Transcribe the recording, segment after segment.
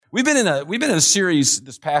We've been in a series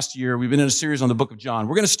this past year. We've been in a series on the book of John.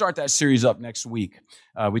 We're going to start that series up next week.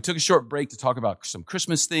 We took a short break to talk about some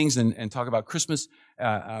Christmas things and talk about Christmas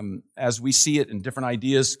as we see it and different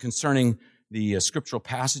ideas concerning the scriptural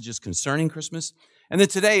passages concerning Christmas. And then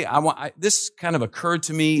today, this kind of occurred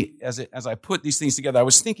to me as I put these things together. I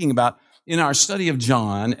was thinking about in our study of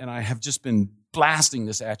John, and I have just been blasting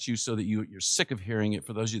this at you so that you're sick of hearing it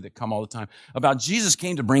for those of you that come all the time, about Jesus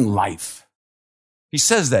came to bring life. He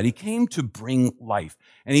says that. He came to bring life.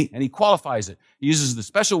 And he qualifies it. He uses the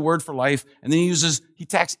special word for life, and then he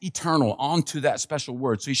tacks eternal onto that special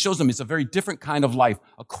word. So he shows them it's a very different kind of life,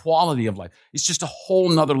 a quality of life. It's just a whole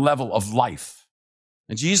nother level of life.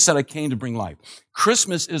 And Jesus said, I came to bring life.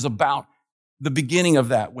 Christmas is about the beginning of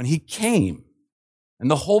that, when he came. And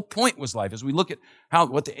the whole point was life. As we look at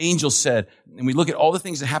what the angel said, and we look at all the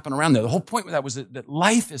things that happen around there, the whole point of that was that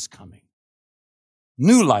life is coming.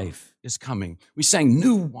 New life is coming. We sang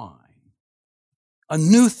new wine. A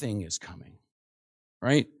new thing is coming,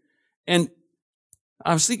 right? And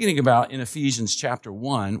I was thinking about in Ephesians chapter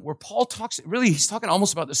 1, where Paul he's talking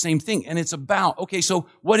almost about the same thing. And it's about, okay, so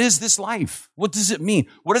what is this life? What does it mean?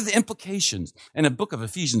 What are the implications? And the book of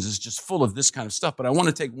Ephesians is just full of this kind of stuff. But I want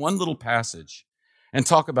to take one little passage and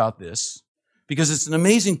talk about this because it's an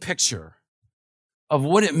amazing picture of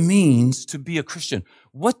what it means to be a Christian.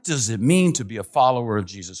 What does it mean to be a follower of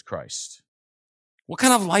Jesus Christ? What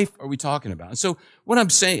kind of life are we talking about? And so what I'm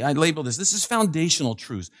saying, I label this is foundational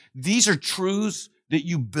truths. These are truths that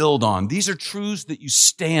you build on. These are truths that you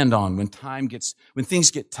stand on when things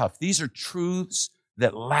get tough. These are truths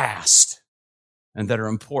that last and that are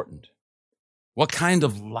important. What kind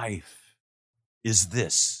of life is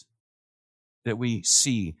this that we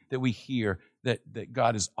see, that we hear, that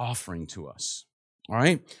God is offering to us? All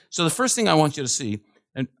right? So the first thing I want you to see,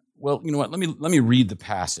 and well, you know what? Let me read the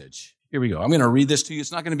passage. Here we go. I'm going to read this to you.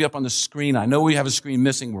 It's not going to be up on the screen. I know we have a screen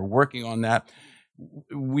missing. We're working on that.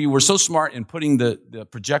 We were so smart in putting the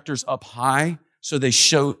projectors up high so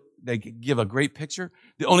they give a great picture.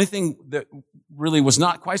 The only thing that really was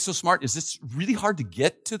not quite so smart is it's really hard to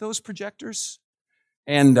get to those projectors.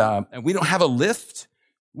 And we don't have a lift.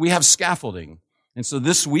 We have scaffolding. And so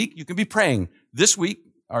this week, you can be praying. This week,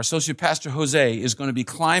 our associate pastor, Jose, is going to be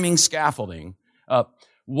climbing scaffolding.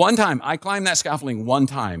 One time, I climbed that scaffolding one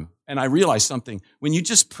time, and I realized something. When you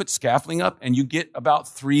just put scaffolding up and you get about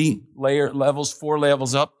 4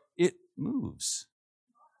 levels up, it moves.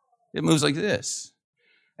 It moves like this.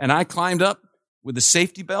 And I climbed up with the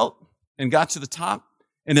safety belt and got to the top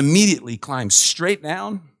and immediately climbed straight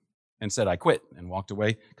down and said, I quit, and walked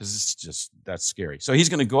away because that's scary. So he's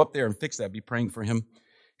going to go up there and fix that. Be praying for him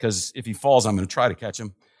because if he falls, I'm going to try to catch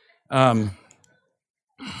him. But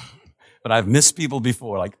I've missed people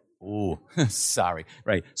before, like, oh, sorry.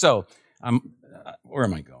 Right. So where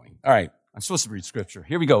am I going? All right. I'm supposed to read scripture.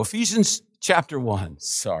 Here we go. Ephesians chapter 1.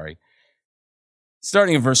 Sorry.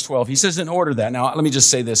 Starting in verse 12, he says, in order that, now let me just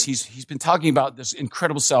say this. He's been talking about this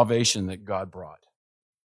incredible salvation that God brought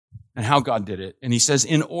and how God did it. And he says,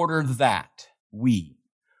 in order that we,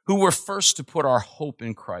 who were first to put our hope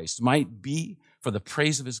in Christ, might be for the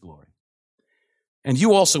praise of his glory. And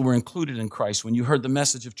you also were included in Christ when you heard the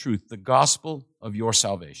message of truth, the gospel of your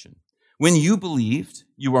salvation. When you believed,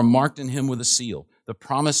 you were marked in him with a seal, the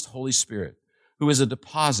promised Holy Spirit, who is a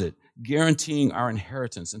deposit guaranteeing our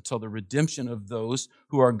inheritance until the redemption of those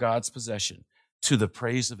who are God's possession, to the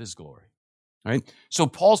praise of his glory. All right?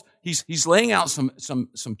 So he's laying out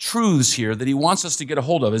some truths here that he wants us to get a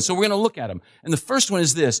hold of. And so we're going to look at them. And the first one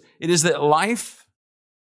is this. It is that life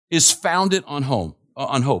is founded on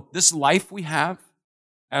hope. This life we have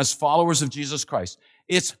as followers of Jesus Christ,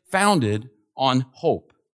 it's founded on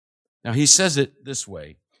hope. Now, he says it this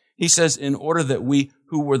way. He says, in order that we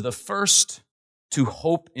who were the first to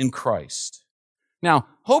hope in Christ. Now,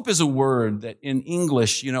 hope is a word that in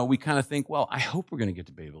English, we kind of think, well, I hope we're going to get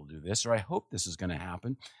to be able to do this, or I hope this is going to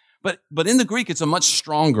happen. But in the Greek, it's a much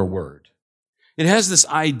stronger word. It has this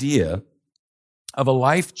idea of a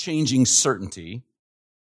life-changing certainty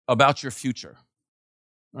about your future,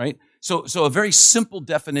 right? So a very simple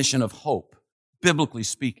definition of hope, biblically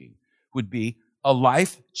speaking, would be a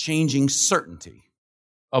life-changing certainty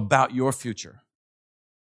about your future.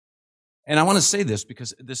 And I want to say this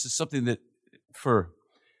because this is something that for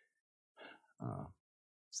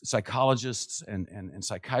psychologists and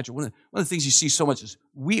psychiatrists, one of the things you see so much is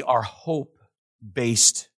we are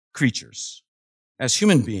hope-based creatures as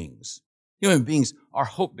human beings. Human beings are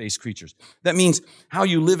hope-based creatures. That means how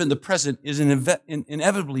you live in the present is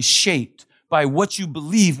inevitably shaped by what you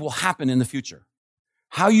believe will happen in the future.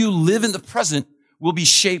 How you live in the present will be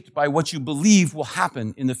shaped by what you believe will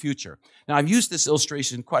happen in the future. Now, I've used this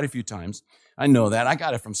illustration quite a few times. I know that. I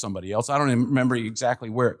got it from somebody else. I don't even remember exactly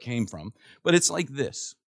where it came from. But it's like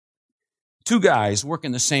this. Two guys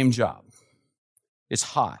working the same job. It's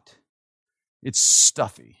hot. It's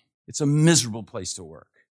stuffy. It's a miserable place to work.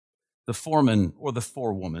 The foreman or the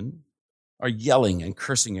forewoman are yelling and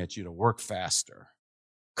cursing at you to work faster.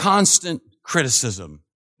 Constant criticism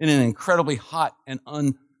in an incredibly hot and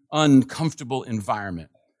uncomfortable environment.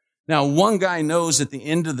 Now, one guy knows at the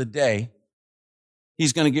end of the day,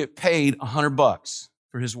 he's going to get paid $100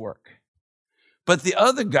 for his work. But the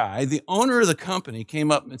other guy, the owner of the company,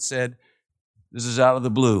 came up and said, this is out of the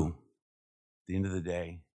blue. At the end of the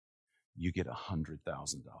day, you get $100,000.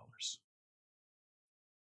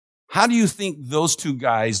 How do you think those two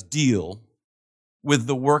guys deal with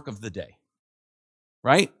the work of the day?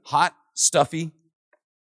 Right? Hot, stuffy.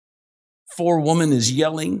 Forewoman is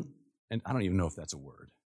yelling, and I don't even know if that's a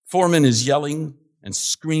word. Foreman is yelling and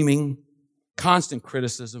screaming, constant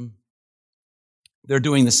criticism. They're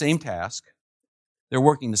doing the same task. They're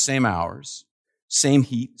working the same hours, same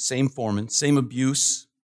heat, same foreman, same abuse.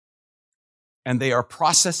 And they are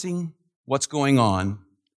processing what's going on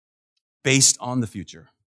based on the future.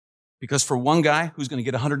 Because for one guy who's going to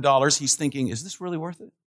get $100, he's thinking, is this really worth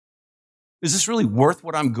it? Is this really worth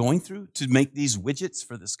what I'm going through to make these widgets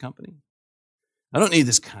for this company? I don't need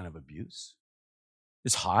this kind of abuse.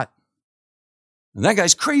 It's hot. And that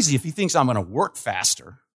guy's crazy if he thinks I'm going to work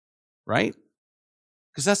faster, right?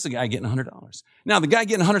 Because that's the guy getting $100. Now, the guy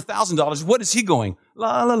getting $100,000, what is he going?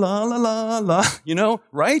 La, la, la, la, la, la,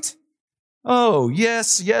 right? Oh,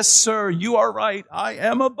 yes, sir, you are right. I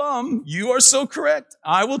am a bum. You are so correct.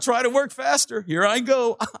 I will try to work faster. Here I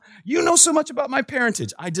go. You know so much about my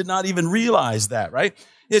parentage. I did not even realize that, right?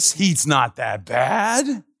 This heat's not that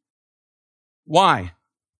bad. Why?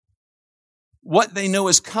 What they know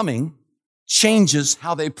is coming changes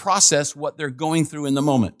how they process what they're going through in the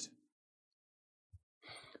moment.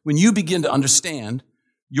 When you begin to understand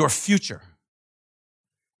your future,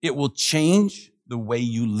 it will change the way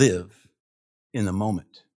you live in the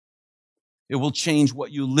moment. It will change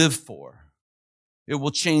what you live for. It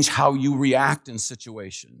will change how you react in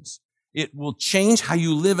situations. It will change how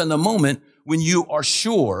you live in the moment when you are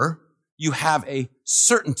sure you have a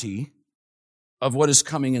certainty of what is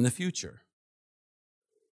coming in the future.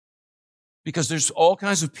 Because there's all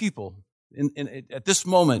kinds of people at this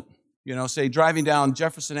moment, say driving down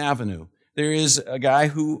Jefferson Avenue, there is a guy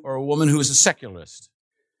or a woman who is a secularist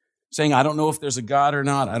saying, I don't know if there's a God or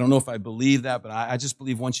not. I don't know if I believe that, but I just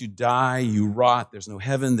believe once you die, you rot. There's no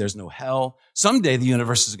heaven. There's no hell. Someday the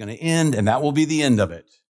universe is going to end, and that will be the end of it.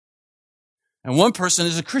 And one person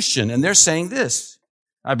is a Christian, and they're saying this,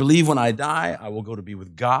 I believe when I die, I will go to be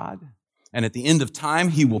with God, and at the end of time,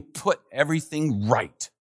 he will put everything right.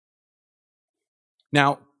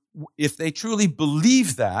 Now, if they truly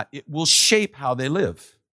believe that, it will shape how they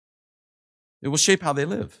live. It will shape how they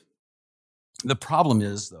live. The problem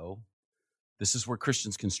is, though, this is where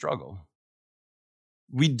Christians can struggle.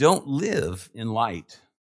 We don't live in light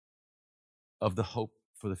of the hope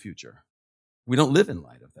for the future. We don't live in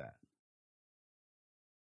light of that.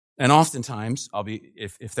 And oftentimes,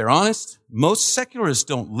 if they're honest, most secularists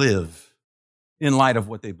don't live in light of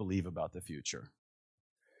what they believe about the future.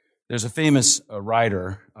 There's a famous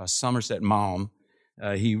writer, Somerset Maugham.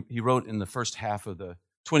 He wrote in the first half of the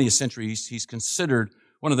 20th century. He's considered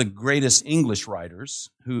one of the greatest English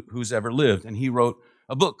writers who's ever lived. And he wrote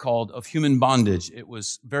a book called Of Human Bondage. It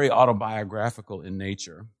was very autobiographical in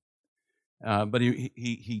nature. But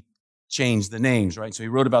he changed the names, right? So he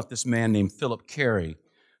wrote about this man named Philip Carey,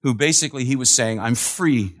 who basically he was saying, I'm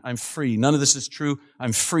free. None of this is true.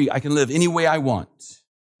 I'm free. I can live any way I want.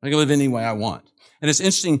 I can live any way I want. And it's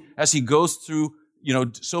interesting, as he goes through,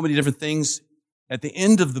 so many different things, at the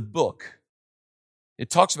end of the book,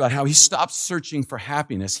 it talks about how he stops searching for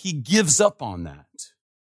happiness. He gives up on that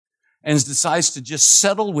and decides to just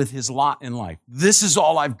settle with his lot in life. This is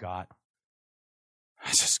all I've got. I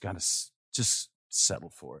just got to just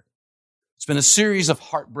settle for it. It's been a series of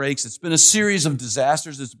heartbreaks. It's been a series of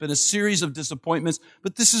disasters. It's been a series of disappointments,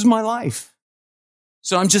 but this is my life.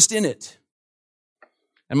 So I'm just in it.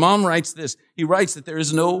 And Mom writes this. He writes that there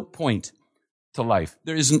is no point to life.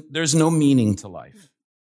 There's no meaning to life.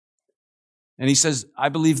 And he says, I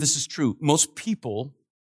believe this is true. Most people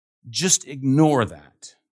just ignore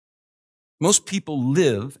that. Most people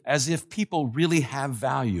live as if people really have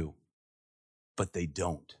value, but they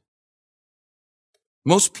don't.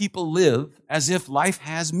 Most people live as if life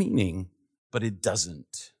has meaning, but it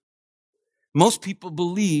doesn't. Most people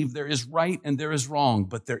believe there is right and there is wrong,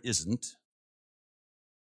 but there isn't.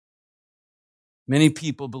 Many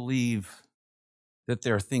people believe that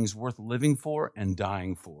there are things worth living for and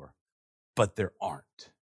dying for, but there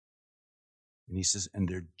aren't. And he says, and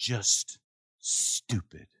they're just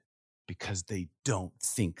stupid because they don't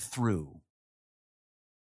think through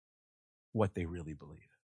what they really believe.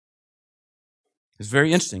 It's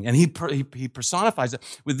very interesting. And he personifies it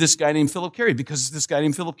with this guy named Philip Carey, because this guy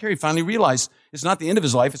named Philip Carey finally realized it's not the end of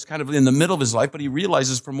his life, it's kind of in the middle of his life, but he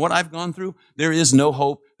realizes from what I've gone through, there is no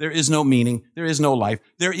hope, there is no meaning, there is no life,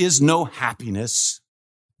 there is no happiness.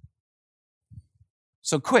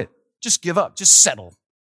 So quit. Just give up. Just settle.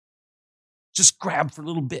 Just grab for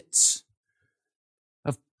little bits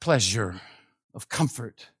of pleasure, of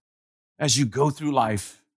comfort as you go through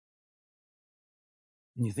life.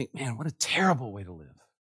 And you think, man, what a terrible way to live.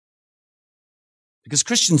 Because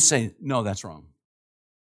Christians say, no, that's wrong.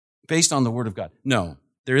 Based on the Word of God. No,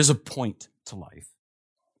 there is a point to life.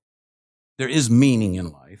 There is meaning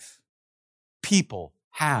in life. People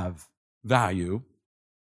have value.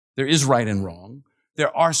 There is right and wrong.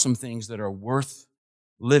 There are some things that are worth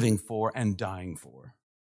living for and dying for.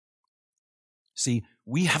 See,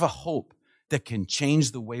 we have a hope that can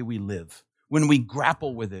change the way we live. When we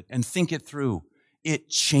grapple with it and think it through, it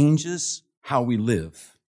changes how we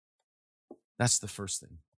live. That's the first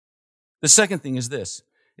thing. The second thing is this.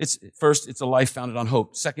 First, it's a life founded on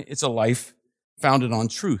hope. Second, it's a life founded on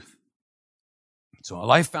truth. So a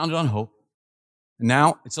life founded on hope. And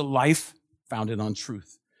now it's a life founded on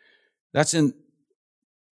truth. That's in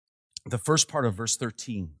the first part of verse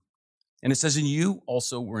 13. And it says, and you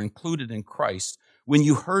also were included in Christ when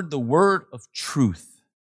you heard the word of truth,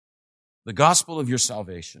 the gospel of your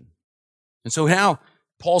salvation. And so now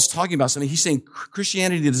Paul's talking about something. He's saying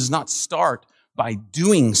Christianity does not start by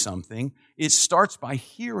doing something. It starts by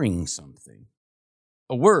hearing something,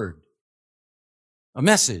 a word, a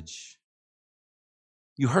message.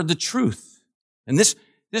 You heard the truth. And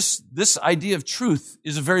this idea of truth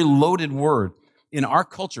is a very loaded word. In our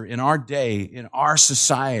culture, in our day, in our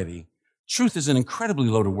society, truth is an incredibly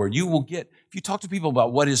loaded word. If you talk to people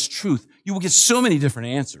about what is truth, you will get so many different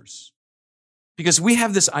answers. Because we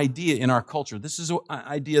have this idea in our culture. This is an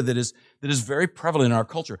idea that is very prevalent in our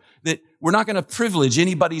culture, that we're not going to privilege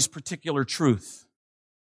anybody's particular truth.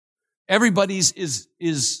 Everybody's is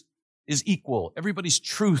equal. Everybody's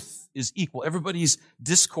truth is equal. Everybody's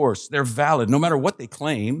discourse, they're valid, no matter what they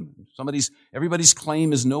claim. Everybody's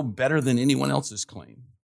claim is no better than anyone else's claim.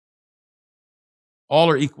 All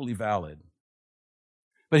are equally valid.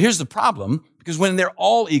 But here's the problem, because when they're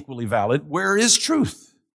all equally valid, where is truth?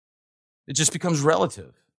 It just becomes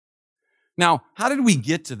relative. Now, how did we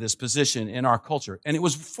get to this position in our culture? And it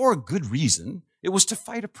was for a good reason. It was to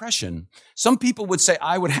fight oppression. Some people would say,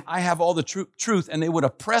 I have all the truth, and they would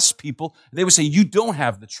oppress people. They would say, you don't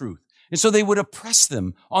have the truth. And so they would oppress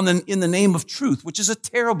them in the name of truth, which is a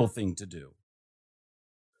terrible thing to do.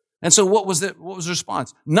 And so what was the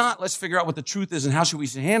response? Not let's figure out what the truth is and how should we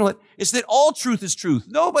handle it. It's that all truth is truth.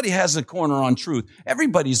 Nobody has a corner on truth.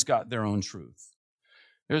 Everybody's got their own truth.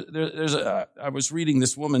 I was reading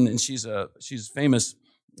this woman, and she's famous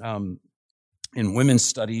in women's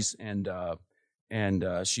studies, and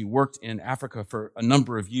she worked in Africa for a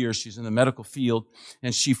number of years. She's in the medical field,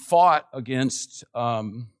 and she fought against,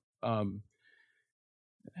 how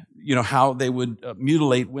they would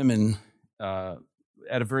mutilate women at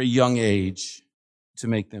a very young age to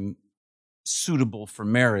make them suitable for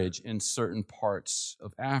marriage in certain parts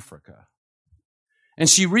of Africa. And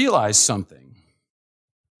she realized something.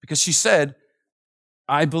 Because she said,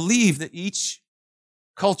 I believe that each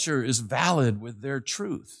culture is valid with their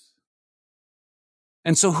truth.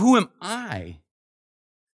 And so who am I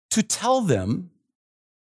to tell them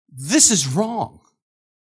this is wrong?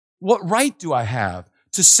 What right do I have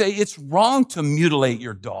to say it's wrong to mutilate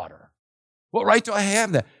your daughter? What right do I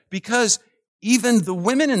have that? Because even the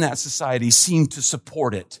women in that society seem to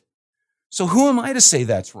support it. So who am I to say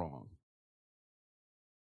that's wrong?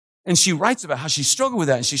 And she writes about how she struggled with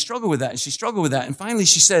that, and she struggled with that, and she struggled with that. And finally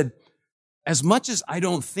she said, as much as I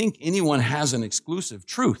don't think anyone has an exclusive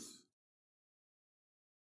truth,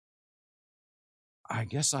 I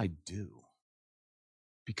guess I do.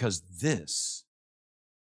 Because this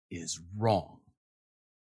is wrong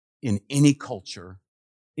in any culture,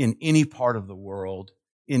 in any part of the world,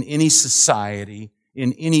 in any society,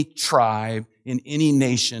 in any tribe, in any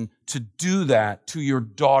nation. To do that to your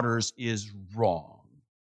daughters is wrong.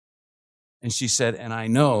 And she said, and I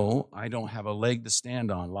know I don't have a leg to stand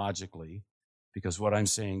on logically because what I'm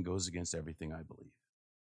saying goes against everything I believe.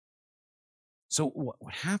 So what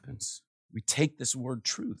happens? We take this word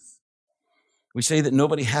truth. We say that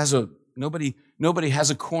nobody has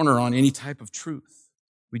a corner on any type of truth.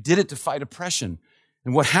 We did it to fight oppression.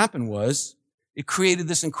 And what happened was it created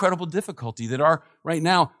this incredible difficulty that right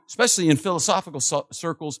now, especially in philosophical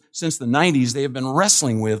circles since the 90s, they have been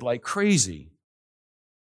wrestling with like crazy.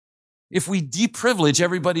 If we deprivilege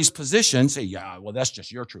everybody's position, say, yeah, well, that's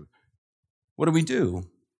just your truth. What do?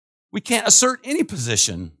 We can't assert any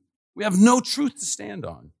position. We have no truth to stand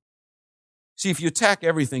on. See, if you attack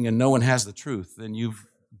everything and no one has the truth, then you've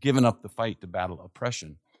given up the fight to battle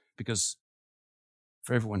oppression. Because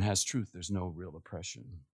if everyone has truth, there's no real oppression.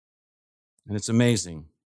 And it's amazing.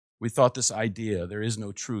 We thought this idea, there is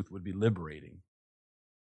no truth, would be liberating.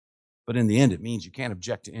 But in the end, it means you can't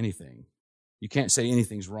object to anything. You can't say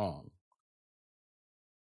anything's wrong.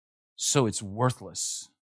 So it's worthless.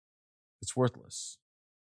 It's worthless.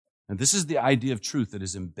 And this is the idea of truth that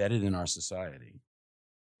is embedded in our society.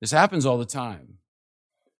 This happens all the time.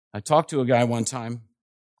 I talked to a guy one time.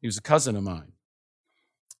 He was a cousin of mine.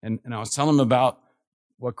 And I was telling him about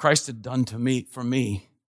what Christ had done for me.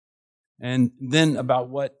 And then about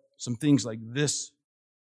what some things like this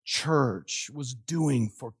church was doing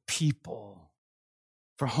for people,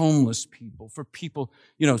 for homeless people, for people,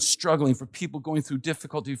 struggling, for people going through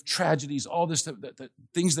difficulty, tragedies, all this, the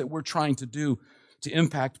things that we're trying to do to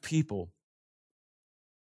impact people.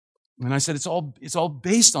 And I said, it's all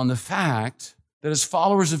based on the fact that as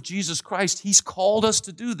followers of Jesus Christ, He's called us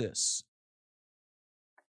to do this.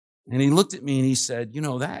 And he looked at me and he said,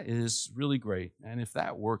 that is really great. And if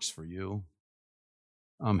that works for you,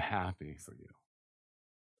 I'm happy for you.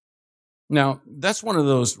 Now, that's one of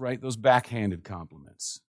those, right, those backhanded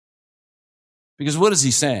compliments. Because what is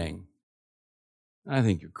he saying? I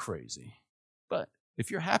think you're crazy. But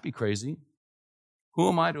if you're happy crazy, who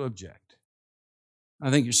am I to object?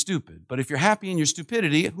 I think you're stupid. But if you're happy in your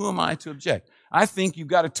stupidity, who am I to object? I think you've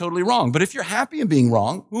got it totally wrong. But if you're happy in being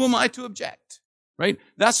wrong, who am I to object? Right?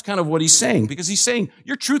 That's kind of what he's saying. Because he's saying,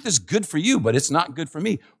 your truth is good for you, but it's not good for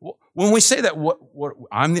me. When we say that,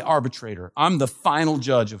 I'm the arbitrator. I'm the final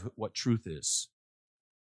judge of what truth is.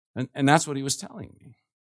 And that's what he was telling me.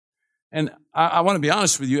 And I want to be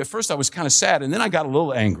honest with you. At first I was kind of sad, and then I got a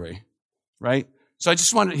little angry. Right? So I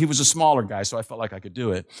just he was a smaller guy, so I felt like I could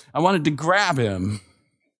do it. I wanted to grab him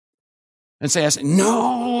and say,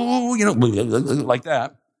 no, like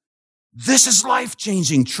that. This is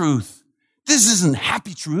life-changing truth. This isn't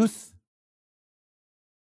happy truth.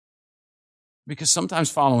 Because sometimes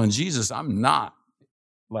following Jesus, I'm not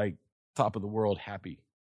like top of the world happy,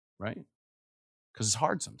 right? Because it's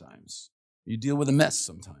hard sometimes. You deal with a mess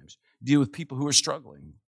sometimes. You deal with people who are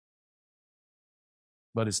struggling.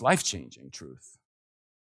 But it's life-changing truth.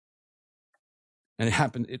 And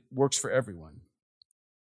it works for everyone.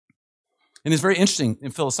 And it's very interesting in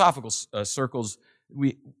philosophical circles.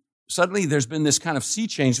 Suddenly there's been this kind of sea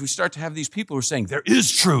change. We start to have these people who are saying, there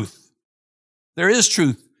is truth. There is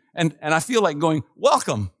truth. And I feel like going,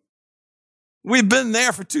 welcome. We've been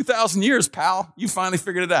there for 2,000 years, pal. You finally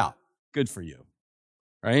figured it out. Good for you.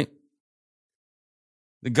 Right?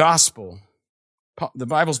 The gospel, the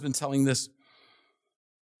Bible's been telling this,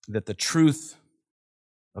 that the truth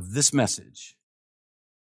of this message,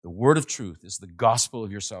 the word of truth, is the gospel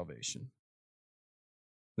of your salvation.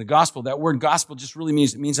 The gospel, that word gospel just really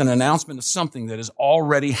means an announcement of something that has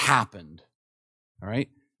already happened. All right?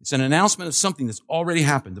 It's an announcement of something that's already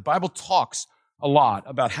happened. The Bible talks a lot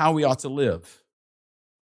about how we ought to live.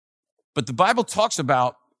 But the Bible talks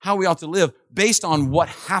about how we ought to live based on what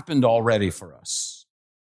happened already for us.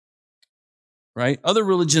 Right? Other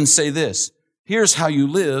religions say this, here's how you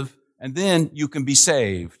live, and then you can be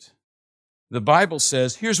saved. The Bible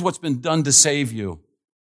says, here's what's been done to save you.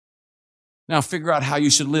 Now figure out how you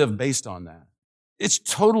should live based on that. It's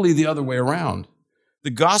totally the other way around. The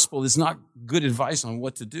gospel is not good advice on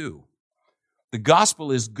what to do. The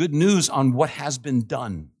gospel is good news on what has been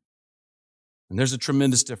done. And there's a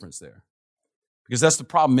tremendous difference there. Because that's the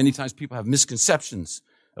problem. Many times people have misconceptions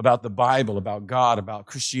about the Bible, about God, about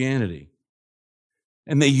Christianity.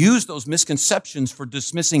 And they use those misconceptions for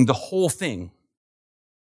dismissing the whole thing.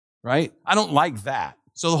 Right? I don't like that.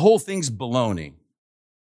 So the whole thing's baloney.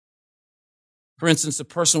 For instance, a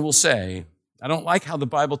person will say, I don't like how the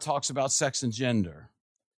Bible talks about sex and gender.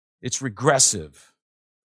 It's regressive.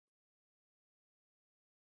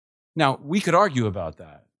 Now, we could argue about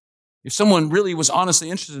that. If someone really was honestly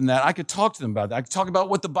interested in that, I could talk to them about that. I could talk about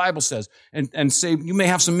what the Bible says and say, you may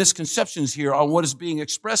have some misconceptions here on what is being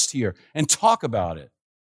expressed here, and talk about it.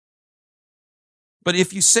 But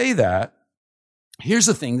if you say that, here's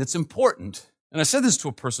the thing that's important. And I said this to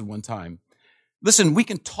a person one time. Listen, we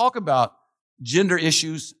can talk about gender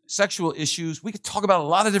issues, sexual issues. We could talk about a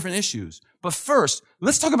lot of different issues. But first,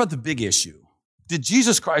 let's talk about the big issue. Did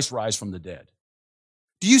Jesus Christ rise from the dead?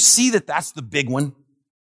 Do you see that that's the big one?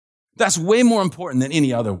 That's way more important than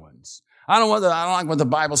any other ones. I don't like what the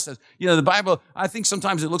Bible says. The Bible, I think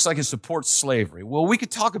sometimes it looks like it supports slavery. Well, we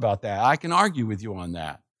could talk about that. I can argue with you on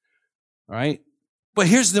that. All right? But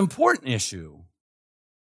here's the important issue.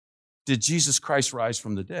 Did Jesus Christ rise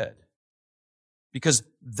from the dead? Because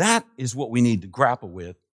that is what we need to grapple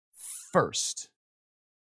with first.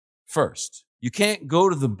 First. You can't go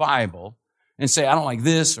to the Bible and say, I don't like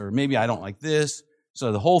this, or maybe I don't like this.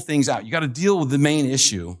 So the whole thing's out. You got to deal with the main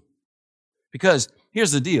issue. Because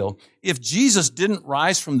here's the deal. If Jesus didn't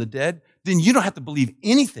rise from the dead, then you don't have to believe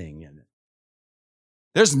anything in it.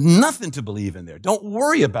 There's nothing to believe in there. Don't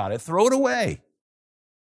worry about it. Throw it away.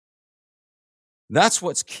 That's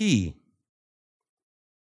what's key.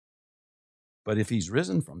 But if he's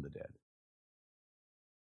risen from the dead,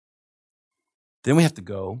 then we have to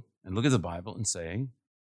go and look at the Bible and say,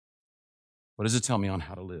 what does it tell me on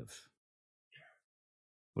how to live?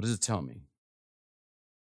 What does it tell me?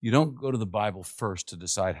 You don't go to the Bible first to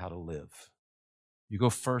decide how to live. You go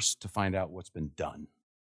first to find out what's been done.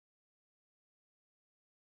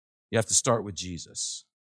 You have to start with Jesus,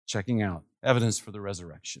 checking out evidence for the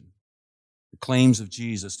resurrection, the claims of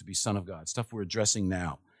Jesus to be Son of God, stuff we're addressing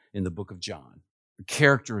now in the book of John, the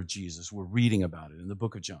character of Jesus, we're reading about it in the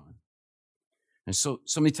book of John. And so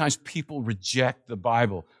many times people reject the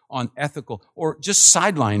Bible on ethical or just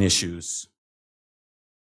sideline issues.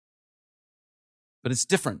 But it's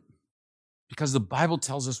different because the Bible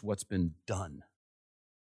tells us what's been done.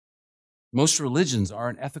 Most religions are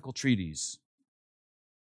an ethical treatise.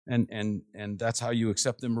 And that's how you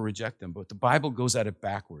accept them or reject them. But the Bible goes at it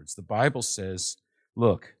backwards. The Bible says,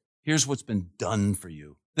 look, here's what's been done for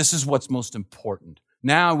you. This is what's most important.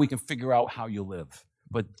 Now we can figure out how you live.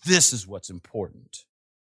 But this is what's important.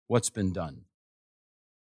 What's been done.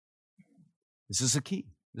 This is the key.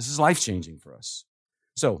 This is life-changing for us.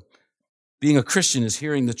 So, being a Christian is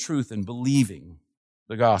hearing the truth and believing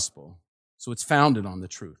the gospel. So it's founded on the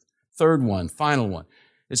truth. Third one, final one.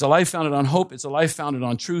 It's a life founded on hope. It's a life founded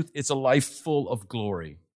on truth. It's a life full of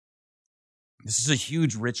glory. This is a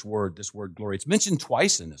huge, rich word, this word glory. It's mentioned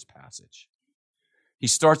twice in this passage. He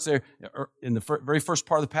starts there in the very first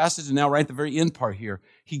part of the passage, and now right at the very end part here,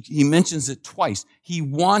 he mentions it twice. He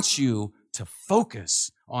wants you to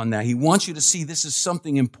focus on that. He wants you to see this is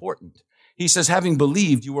something important. He says, having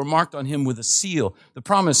believed, you were marked on him with a seal, the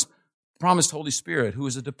promised Holy Spirit, who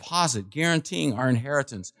is a deposit guaranteeing our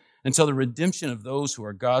inheritance until the redemption of those who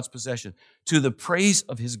are God's possession, to the praise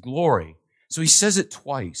of his glory. So he says it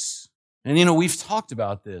twice. And, we've talked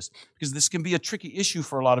about this because this can be a tricky issue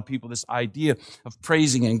for a lot of people, this idea of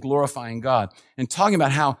praising and glorifying God and talking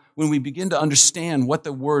about how when we begin to understand what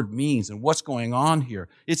the word means and what's going on here,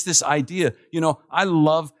 it's this idea, I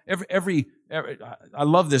love I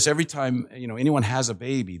love this every time, anyone has a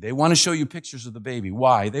baby. They want to show you pictures of the baby.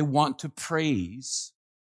 Why? They want to praise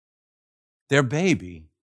their baby.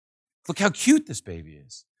 Look how cute this baby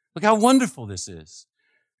is. Look how wonderful this is.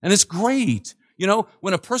 And it's great.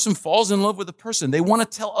 When a person falls in love with a person, they want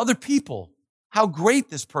to tell other people how great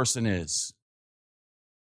this person is.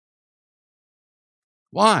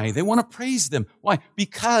 Why? They want to praise them. Why?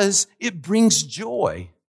 Because it brings joy.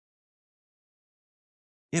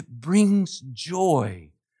 It brings joy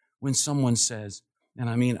when someone says,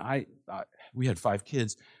 and we had 5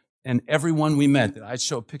 kids, and everyone we met that I'd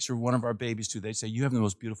show a picture of one of our babies to, they'd say, you have the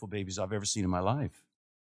most beautiful babies I've ever seen in my life.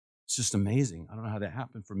 It's just amazing. I don't know how that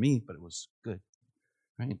happened for me, but it was good.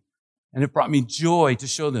 Right? And it brought me joy to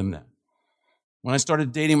show them that. When I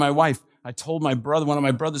started dating my wife, I told one of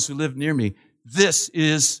my brothers who lived near me, this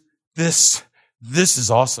is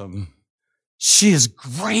awesome. She is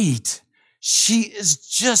great. She is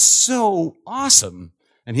just so awesome.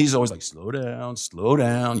 And he's always like, slow down,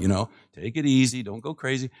 take it easy, don't go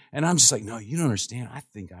crazy. And I'm just like, no, you don't understand. I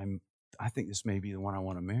think this may be the one I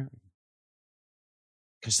want to marry.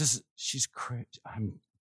 Because she's crazy.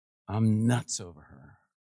 I'm nuts over her.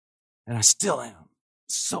 And I still am.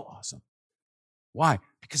 So awesome. Why?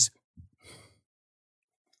 Because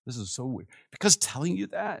this is so weird. Because telling you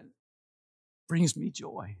that brings me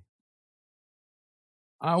joy.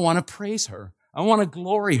 I want to praise her. I want to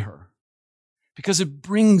glory her. Because it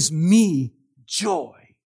brings me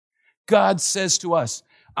joy. God says to us,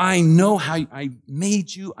 I know how I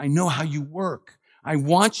made you. I know how you work. I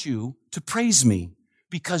want you to praise me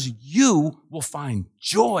because you will find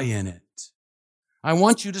joy in it. I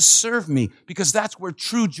want you to serve me because that's where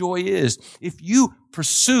true joy is. If you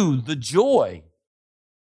pursue the joy,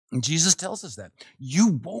 and Jesus tells us that,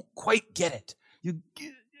 you won't quite get it.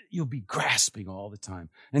 You'll be grasping all the time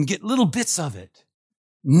and get little bits of it.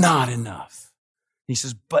 Not enough. He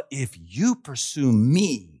says, but if you pursue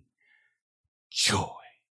me, joy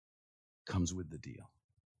comes with the deal.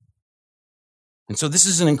 And so this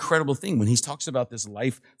is an incredible thing. When he talks about this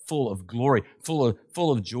life full of glory, full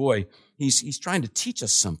of joy, he's trying to teach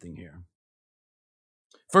us something here.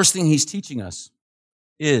 First thing he's teaching us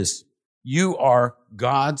is you are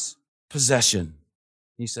God's possession.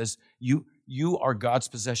 He says, you are God's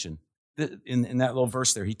possession. In that little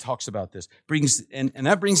verse there, he talks about this. And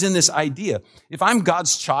that brings in this idea. If I'm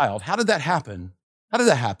God's child, how did that happen? How did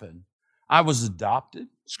that happen? I was adopted.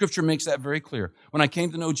 Scripture makes that very clear. When I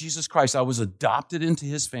came to know Jesus Christ, I was adopted into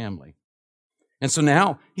his family. And so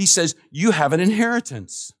now he says, you have an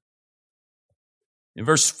inheritance. In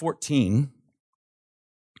verse 14,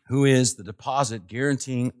 who is the deposit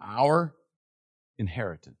guaranteeing our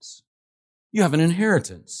inheritance? You have an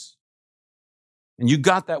inheritance. And you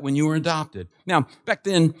got that when you were adopted. Now, back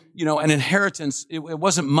then, an inheritance, it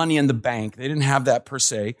wasn't money in the bank. They didn't have that per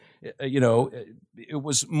se. It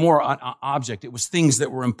was more an object. It was things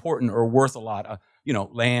that were important or worth a lot,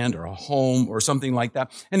 land or a home or something like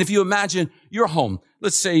that. And if you imagine your home,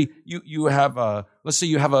 let's say you have a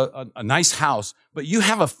nice house, but you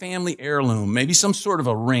have a family heirloom, maybe some sort of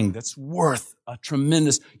a ring that's worth a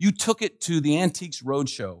tremendous, you took it to the Antiques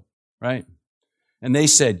Roadshow, right? And they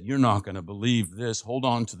said, you're not going to believe this. Hold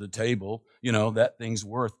on to the table. That thing's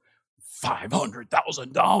worth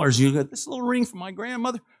 $500,000. You go, this little ring from my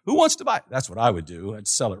grandmother. Who wants to buy it? That's what I would do. I'd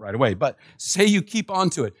sell it right away. But say you keep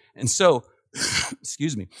on to it. And so,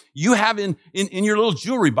 excuse me, you have in your little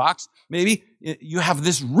jewelry box, maybe you have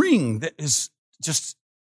this ring that is just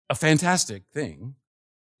a fantastic thing.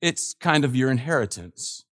 It's kind of your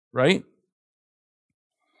inheritance, right?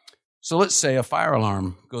 So let's say a fire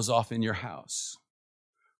alarm goes off in your house.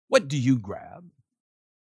 What do you grab?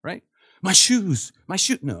 Right? My shoes.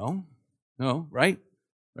 No, right?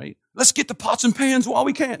 Let's get the pots and pans while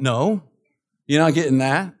we can. No, you're not getting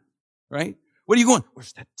that, right? What are you going?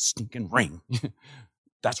 Where's that stinking ring?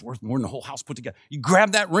 That's worth more than the whole house put together. You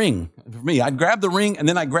grab that ring. For me, I'd grab the ring and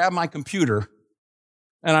then I grab my computer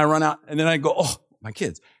and I run out and then I go, oh, my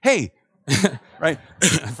kids. Hey, right?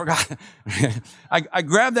 I forgot. I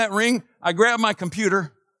grab that ring, I grab my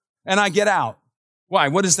computer and I get out. Why?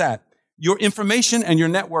 What is that? Your information and your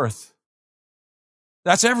net worth.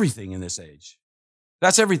 That's everything in this age.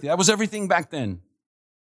 That's everything. That was everything back then.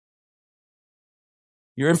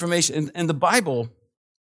 Your information. And the Bible,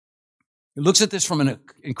 it looks at this from an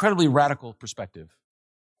incredibly radical perspective.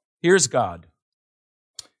 Here's God.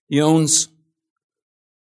 He owns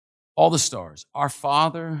all the stars. Our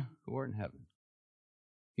Father who art in heaven.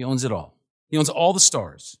 He owns it all. He owns all the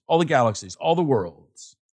stars, all the galaxies, all the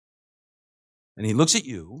worlds. And he looks at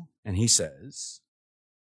you and he says,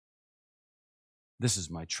 this is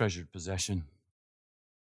my treasured possession.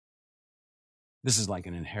 This is like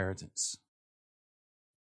an inheritance.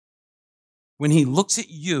 When he looks at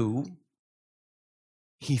you,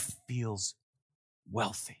 he feels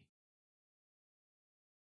wealthy.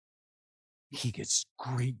 He gets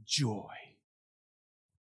great joy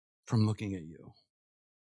from looking at you.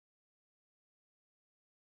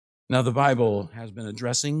 Now, the Bible has been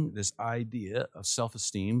addressing this idea of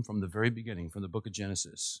self-esteem from the very beginning, from the book of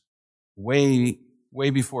Genesis, way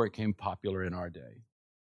before it became popular in our day.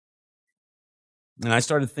 And I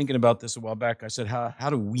started thinking about this a while back. I said,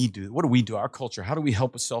 what do we do, our culture? How do we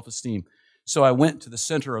help with self-esteem? So I went to the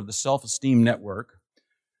center of the Self-Esteem Network,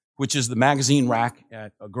 which is the magazine rack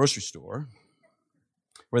at a grocery store,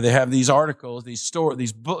 where they have these articles,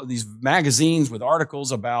 these magazines with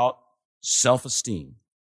articles about self-esteem.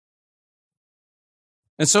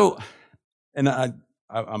 And so,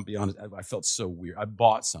 I'll be honest, I felt so weird. I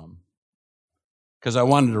bought some because I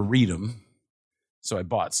wanted to read them, so I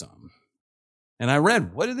bought some. And I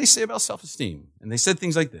read, what did they say about self-esteem? And they said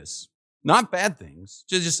things like this. Not bad things,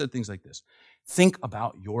 just said things like this. Think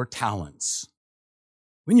about your talents.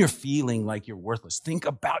 When you're feeling like you're worthless, think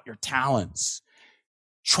about your talents.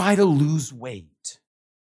 Try to lose weight.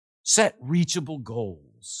 Set reachable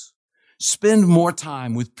goals. Spend more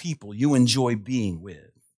time with people you enjoy being with.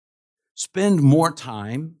 Spend more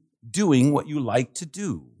time doing what you like to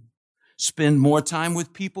do. Spend more time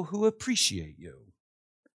with people who appreciate you.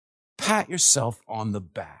 Pat yourself on the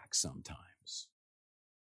back sometimes.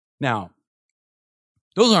 Now,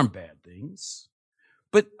 those aren't bad things,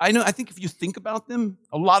 but I think if you think about them,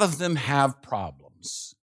 a lot of them have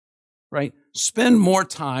problems, right? Spend more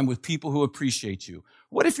time with people who appreciate you.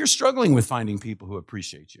 What if you're struggling with finding people who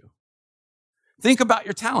appreciate you? Think about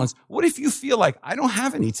your talents. What if you feel like, I don't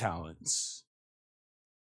have any talents?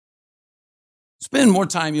 Spend more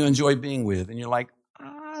time you enjoy being with, and you're like,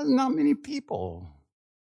 not many people.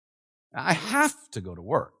 I have to go to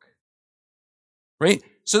work, right?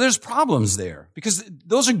 So there's problems there because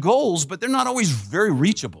those are goals, but they're not always very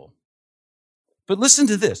reachable. But listen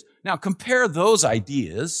to this. Now compare those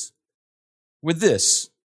ideas with this.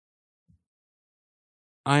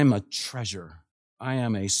 I am a treasure. I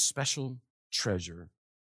am a special treasure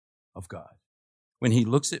of God. When he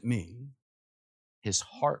looks at me, his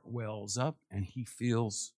heart wells up and he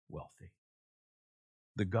feels wealthy.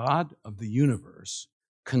 The God of the universe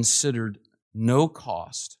considered no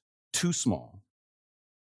cost too small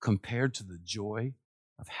compared to the joy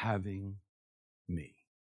of having me.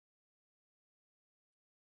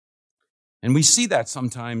 And we see that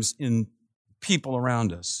sometimes in people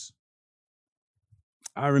around us.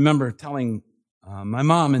 I remember telling my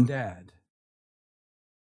mom and dad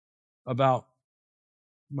about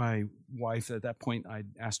my wife. At that point, I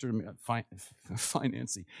asked her to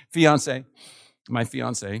my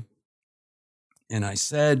fiance, and I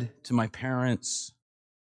said to my parents,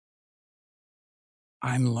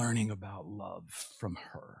 I'm learning about love from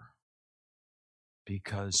her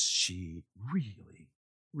because she really,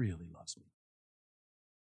 really loves me.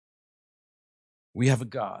 We have a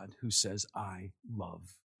God who says, I love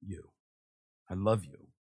you. I love you.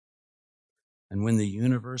 And when the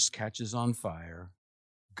universe catches on fire,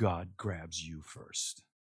 God grabs you first.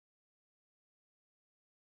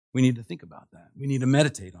 We need to think about that. We need to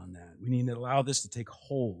meditate on that. We need to allow this to take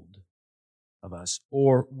hold of us,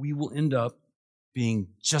 or we will end up being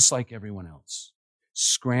just like everyone else,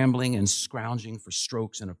 scrambling and scrounging for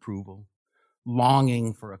strokes and approval,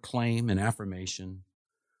 longing for acclaim and affirmation,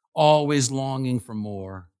 always longing for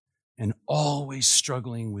more, and always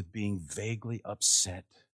struggling with being vaguely upset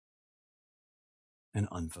and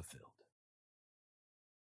unfulfilled.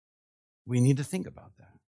 We need to think about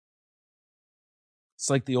that. It's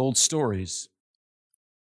like the old stories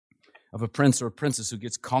of a prince or a princess who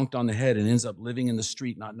gets conked on the head and ends up living in the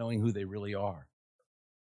street not knowing who they really are.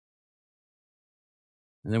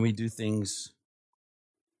 And then we do things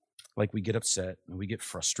like we get upset and we get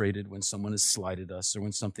frustrated when someone has slighted us or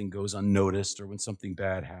when something goes unnoticed or when something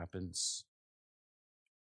bad happens.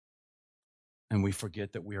 And we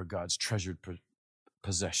forget that we are God's treasured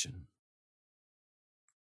possession.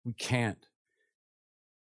 We can't.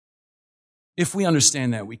 If we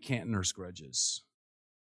understand that, we can't nurse grudges.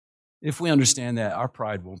 If we understand that, our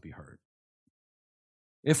pride won't be hurt.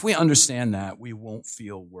 If we understand that, we won't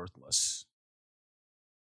feel worthless.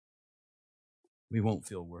 We won't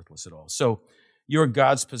feel worthless at all. So you're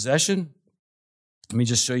God's possession. Let me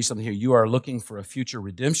just show you something here. You are looking for a future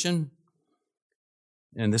redemption.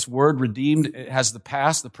 And this word redeemed, it has the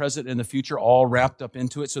past, the present, and the future all wrapped up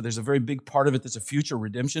into it. So there's a very big part of it that's a future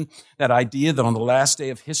redemption. That idea that on the last day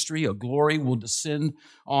of history, a glory will descend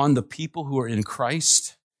on the people who are in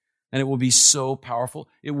Christ. And it will be so powerful.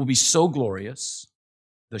 It will be so glorious.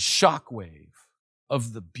 The shockwave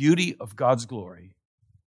of the beauty of God's glory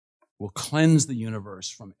will cleanse the universe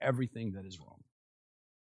from everything that is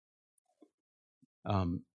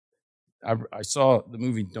wrong. I saw the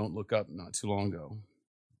movie Don't Look Up not too long ago.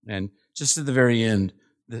 And just at the very end,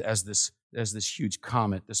 as this huge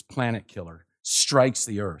comet, this planet killer, strikes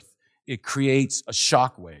the earth, it creates a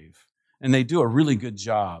shock wave. And they do a really good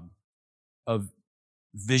job of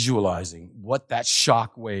visualizing what that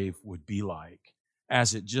shock wave would be like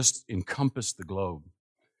as it just encompassed the globe.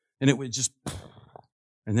 And it would just,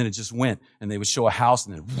 and then it just went, and they would show a house,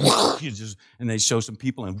 and then and they show some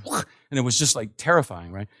people, and it was just like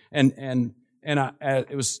terrifying, right?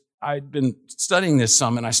 I'd been studying this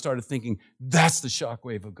some, and I started thinking, that's the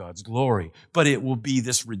shockwave of God's glory. But it will be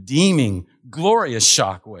this redeeming, glorious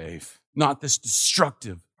shockwave, not this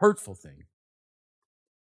destructive, hurtful thing.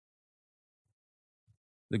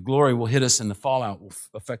 The glory will hit us, and the fallout will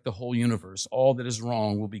affect the whole universe. All that is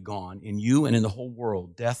wrong will be gone in you and in the whole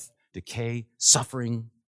world. Death, decay,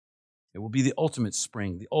 suffering. It will be the ultimate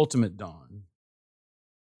spring, the ultimate dawn.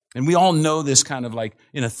 And we all know this kind of like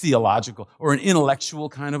in a theological or an intellectual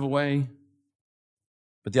kind of a way.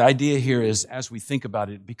 But the idea here is, as we think about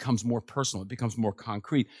it, it becomes more personal, it becomes more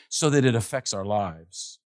concrete so that it affects our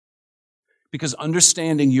lives. Because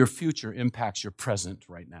understanding your future impacts your present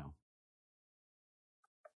right now.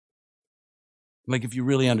 Like if you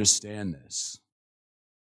really understand this,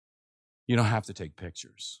 you don't have to take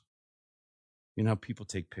pictures. You know how people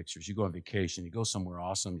take pictures. You go on vacation, you go somewhere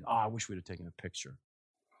awesome. I wish we'd have taken a picture.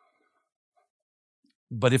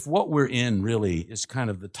 But if what we're in really is kind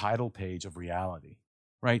of the title page of reality,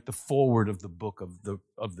 right? The forward of the book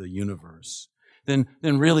of the universe, then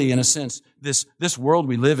really, in a sense, this world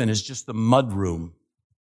we live in is just the mudroom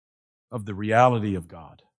of the reality of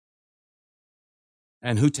God.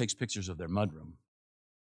 And who takes pictures of their mudroom?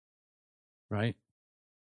 right?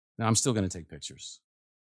 Now, I'm still going to take pictures.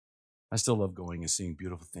 I still love going and seeing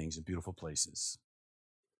beautiful things and beautiful places.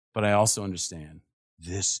 But I also understand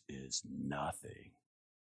this is nothing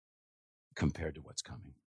compared to what's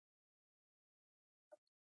coming.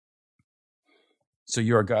 So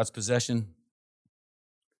you are God's possession.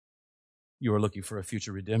 You are looking for a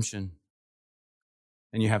future redemption.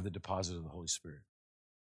 And you have the deposit of the Holy Spirit.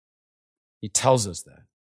 He tells us that.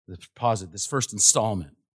 The deposit, this first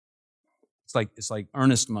installment. It's like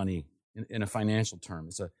earnest money in a financial term.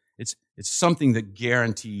 It's something that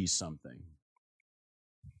guarantees something.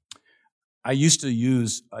 I used to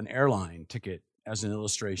use an airline ticket as an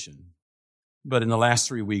illustration, but in the last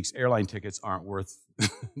 3 weeks, airline tickets aren't worth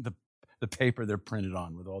the paper they're printed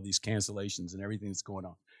on with all these cancellations and everything that's going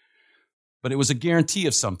on. But it was a guarantee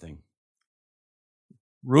of something.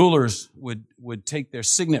 Rulers would take their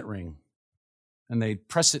signet ring and they'd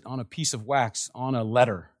press it on a piece of wax on a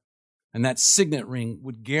letter. And that signet ring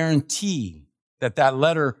would guarantee that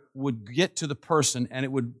letter would get to the person and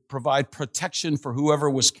it would provide protection for whoever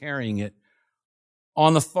was carrying it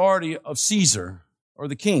on the authority of Caesar or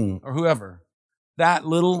the king or whoever. That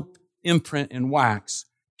little imprint in wax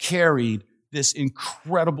carried this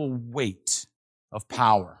incredible weight of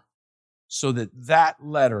power so that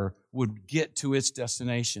letter would get to its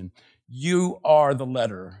destination. You are the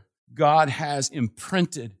letter God has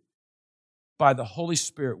imprinted by the Holy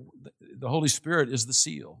Spirit. The Holy Spirit is the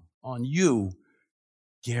seal on you,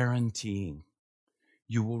 guaranteeing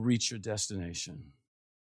you will reach your destination.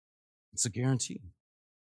 It's a guarantee.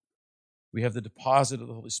 We have the deposit of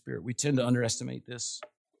the Holy Spirit. We tend to underestimate this.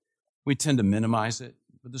 We tend to minimize it.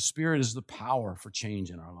 But the Spirit is the power for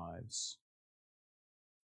change in our lives.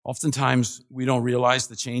 Oftentimes, we don't realize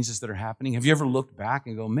the changes that are happening. Have you ever looked back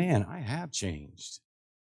and go, man, I have changed?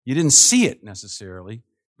 You didn't see it necessarily,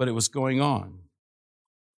 but it was going on.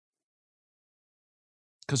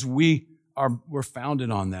 Because we're founded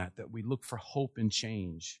on that we look for hope and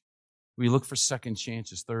change. We look for second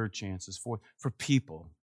chances, third chances, for people.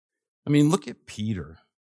 I mean, look at Peter.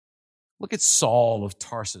 Look at Saul of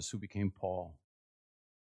Tarsus, who became Paul.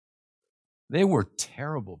 They were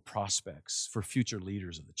terrible prospects for future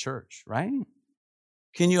leaders of the church, right?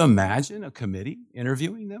 Can you imagine a committee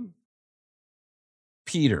interviewing them?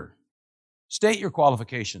 Peter, state your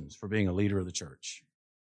qualifications for being a leader of the church.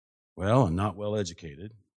 Well, I'm not well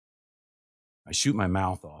educated. I shoot my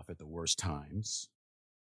mouth off at the worst times.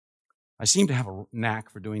 I seem to have a knack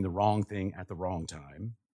for doing the wrong thing at the wrong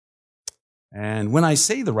time. And when I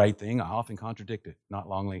say the right thing, I often contradict it, not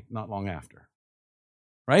long after.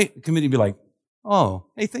 Right? The committee would be like, oh,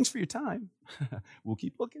 hey, thanks for your time. We'll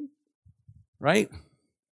keep looking. Right?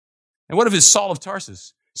 And what if it's Saul of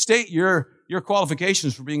Tarsus? State your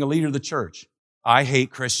qualifications for being a leader of the church. I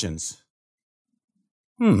hate Christians.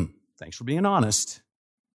 Thanks for being honest.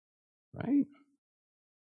 Right?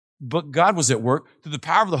 But God was at work through the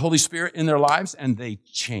power of the Holy Spirit in their lives, and they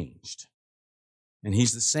changed. And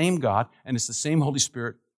He's the same God, and it's the same Holy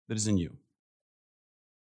Spirit that is in you.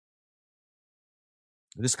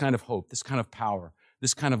 This kind of hope, this kind of power,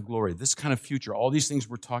 this kind of glory, this kind of future, all these things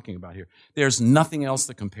we're talking about here. There's nothing else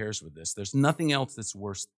that compares with this. There's nothing else that's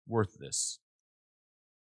worth this.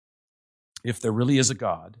 If there really is a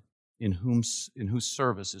God in whose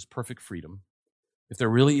service is perfect freedom, if there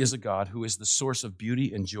really is a God who is the source of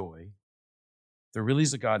beauty and joy, there really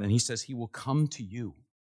is a God, and He says He will come to you.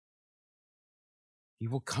 He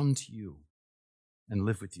will come to you and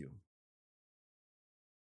live with you.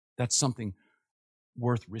 That's something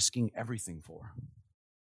worth risking everything for.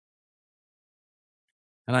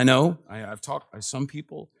 And I know, I've talked to some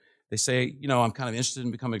people, they say, I'm kind of interested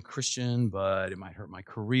in becoming a Christian, but it might hurt my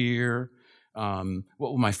career. What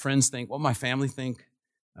will my friends think? What will my family think?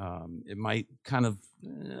 It might kind of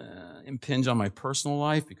impinge on my personal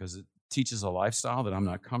life because it teaches a lifestyle that I'm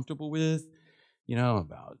not comfortable with,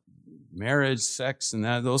 about marriage, sex, and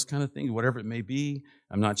those kind of things, whatever it may be.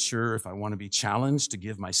 I'm not sure if I want to be challenged to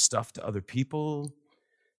give my stuff to other people.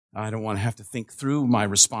 I don't want to have to think through my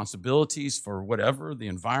responsibilities for whatever, the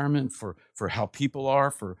environment, for how people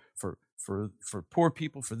are, for poor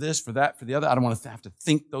people, for this, for that, for the other. I don't want to have to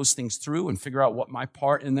think those things through and figure out what my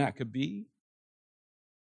part in that could be.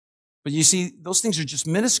 But you see, those things are just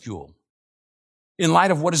minuscule in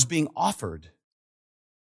light of what is being offered.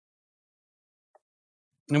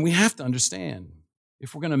 And we have to understand,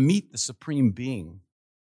 if we're going to meet the supreme being,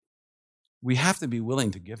 we have to be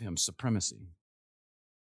willing to give Him supremacy.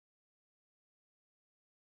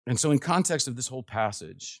 And so in context of this whole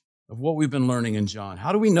passage, of what we've been learning in John,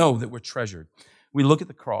 how do we know that we're treasured? We look at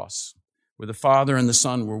the cross, where the Father and the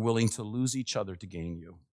Son were willing to lose each other to gain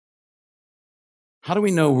you. How do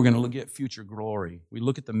we know we're going to get future glory? We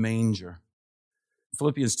look at the manger.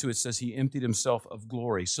 Philippians 2, it says he emptied himself of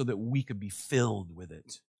glory so that we could be filled with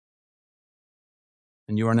it.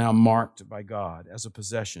 And you are now marked by God as a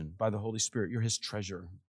possession, by the Holy Spirit. You're his treasure.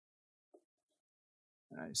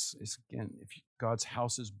 Again, if God's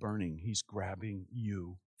house is burning, he's grabbing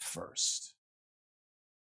you first.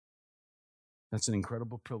 That's an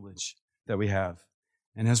incredible privilege that we have.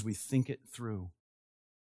 And as we think it through,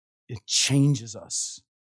 it changes us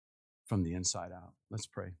from the inside out. Let's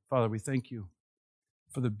pray. Father, we thank you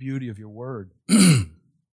for the beauty of your word.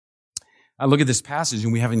 I look at this passage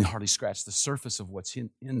and we haven't hardly scratched the surface of what's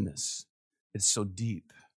in this. It's so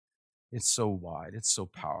deep. It's so wide. It's so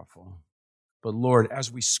powerful. But Lord,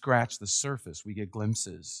 as we scratch the surface, we get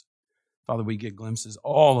glimpses. Father, we get glimpses.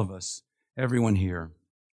 All of us, everyone here,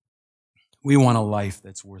 we want a life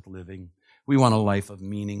that's worth living. We want a life of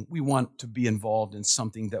meaning. We want to be involved in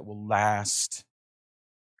something that will last.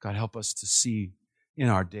 God, help us to see in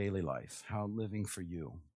our daily life how living for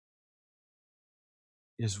you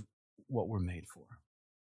is what we're made for.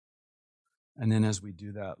 And then as we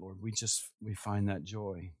do that, Lord, we find that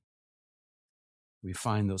joy. We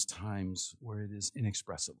find those times where it is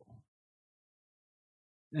inexpressible.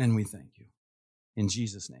 And we thank you. In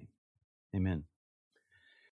Jesus' name, amen.